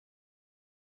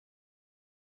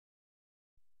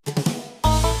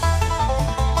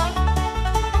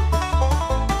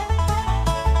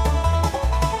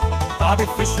Bobby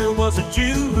Fischer was a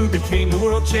Jew who became the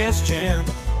world chess champ.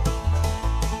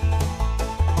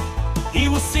 He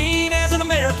was seen as an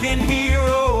American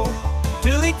hero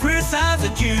till he criticized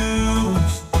the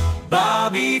Jews.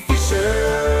 Bobby Fischer,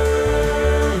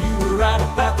 you were right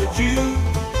about the Jew.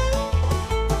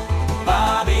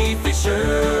 Bobby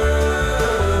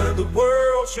Fischer, the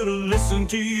world should have listened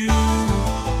to you.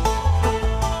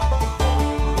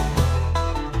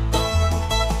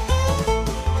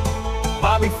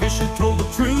 Bobby Fischer told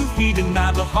the truth, he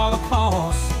denied the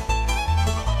Holocaust.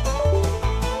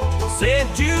 Said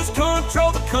Jews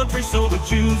control the country, so the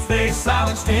Jews, they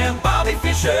silenced him. Bobby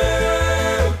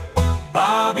Fischer,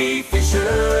 Bobby Fischer,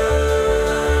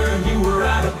 you were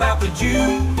right about the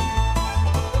Jew.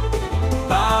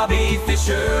 Bobby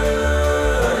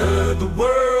Fischer, the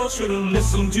world should have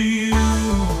listened to you.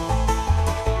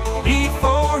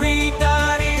 Before he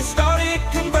died, he started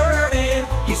converting.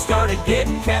 He started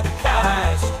getting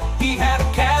catechized. He had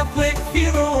a Catholic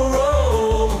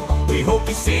funeral. We hope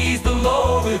he sees the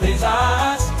Lord with his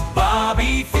eyes.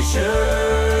 Bobby Fischer,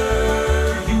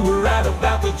 you were right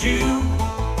about the Jew.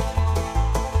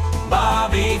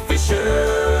 Bobby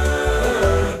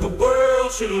Fischer, the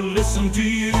world should have listened to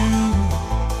you.